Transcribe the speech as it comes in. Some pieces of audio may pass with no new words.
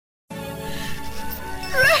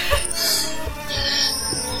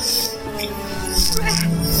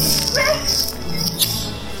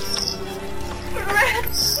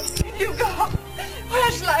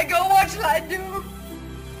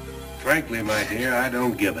Frankly, my dear, I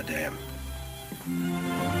don't give a damn.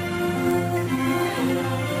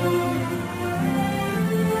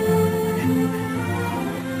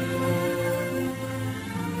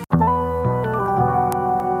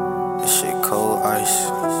 This shit cold ice.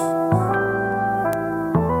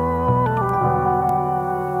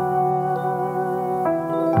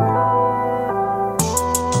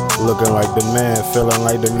 Looking like the man, feeling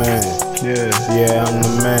like the man. Yeah, I'm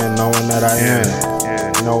the man, knowing that I am.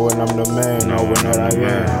 Knowing I'm the man, knowing that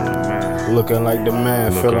I am. Looking like the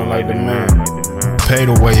man, feeling like the man. Paid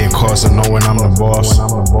away in cost of knowing I'm the boss.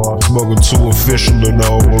 Spoken to official in the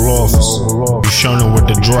Oval Office. You shunning with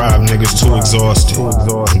the drive, niggas too exhausted.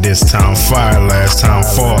 This time fire, last time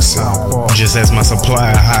faucet. Just as my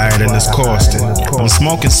supply higher than it's costing. I'm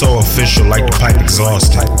smoking so official like the pipe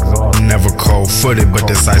exhausted. Never cold footed, but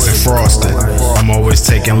decisive frosted. I'm always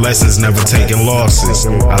taking lessons, never taking losses.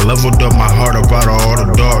 I leveled up my heart up out of all the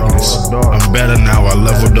darkness. I'm better now, I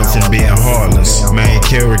leveled up from being heartless. Main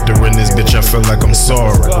character in this bitch, I feel like I'm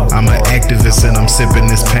sorry. I'm an activist and I'm sipping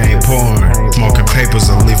this pain pouring. Smoking papers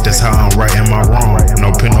a leaf, that's how I'm writing my wrong. No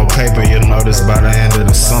pen, no paper, you'll notice by the end of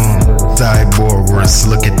the song. Cyborg wrist,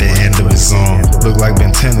 look at the end of his song. Look like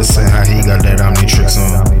Ben Tennyson, how he got that Omnitrix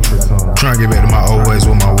on. Trying to get back to my old ways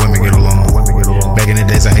where my women get along. Back in the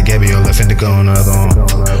days I had Gabby or left indica on the other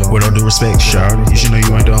arm. With all due respect, shawty, you should know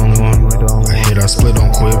you ain't the only one. I hit, I split,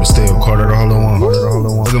 don't quit, but still caught it a hole in one.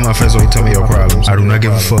 Look at my face when you tell me your problems. I do not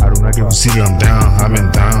give a fuck. See that I'm down, I've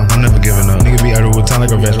been down, I'm never giving up. Nigga be out of with time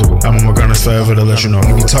like a vegetable. I'm on my gunners forever to let you know.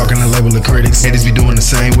 Nigga be talking and label the critics. Haters be doing the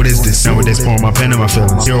same, what is this? Nowadays pouring my pen in my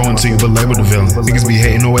feelings. Hero unto you, but label the villain. Niggas be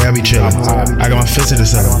hating the way I be chillin'. I got my fist to the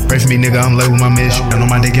seven. Pray for me, nigga, I'm label my mission. I know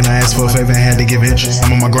my dick and I asked for a favor and had to give interest.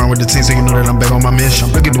 I'm on my grind with the team, so you know that I'm back on my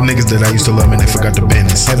mission. Look at the niggas that I used to love and they forgot the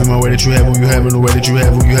business. Having my way that you have, who you having, the way that you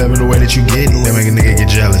have, who you having, the way that you get it. That make a nigga get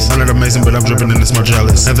jealous. I'm not amazing, but I'm dripping in this more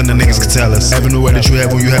jealous. Nothing the niggas can tell us. Having the way that you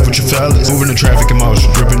have, who you have with your fellas. Moving the traffic in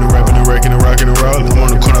motion. Dripping the rapping, the wrecking, the rocking, the rolling. I'm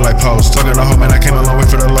on the corner like post. Talking to home and I came a long way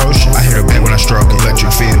for the lotion. I hit her back when I stroke it.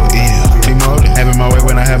 Electric feel, demoted. Having my way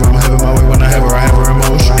when I have her, I'm having my way when I have her. I have her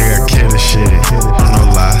emotion. Nigga, I kill this shit. No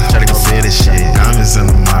lie, try to conceal this shit. Diamonds in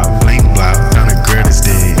the mouth, blank block, down the greatest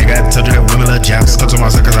dig. Nigga, I told you that women love jobs. Talk to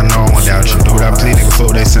myself cause I know I won't doubt you. Do what I plead, nigga,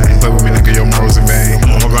 fuck what they say. Play with me, nigga, your morals in vain.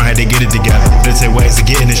 I'm on my grind, had to get it together. Didn't take ways to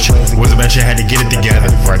get in this shit. Was about shit, had to get it together.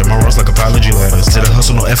 Writing my roles like apology letters. To the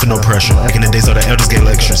hustle, no effort, no pressure. Back in the days all the elders gave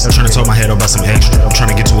lectures. I'm trying to talk my head about some extra. I'm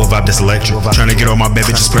trying to get to a vibe that's electric. Trying to get all my bad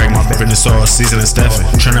bitches pregnant. Fitness all season and Stephen.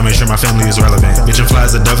 Trying to make sure my family is relevant. Bitch and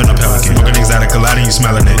flies a dove and a pelican. Smoking exotic, colliding, you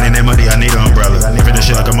smelling it. Ain't that money, I need an umbrella. Living this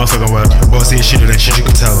shit like a motherfucking welcome. Boy, see shit, that shit you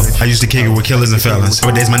can tell them. I used to kick it with killers and felons.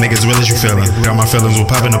 Nowadays my niggas real as you feeling. Got my feelings with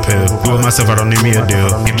popping a pill. Do it myself, I don't need me a deal.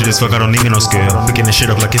 Empty this fuck, I don't need me no skill. Picking this shit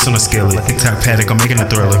up like it's on a skillet. TikTok paddock, I'm making a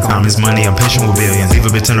thriller. Time is money, I'm patient with billions. Leave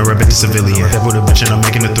a bitch on a rabbit to civilian. That with a bitch and I'm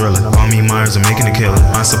making a thriller. Call me Myers, I'm making a killer.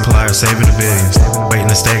 My supplier saving the billions. Waiting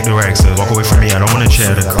to stack the racks up. Walk away from me, I don't wanna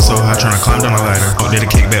chatter. So high trying to climb down the ladder. Oh, did a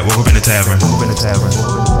kickback, woke up in the tavern.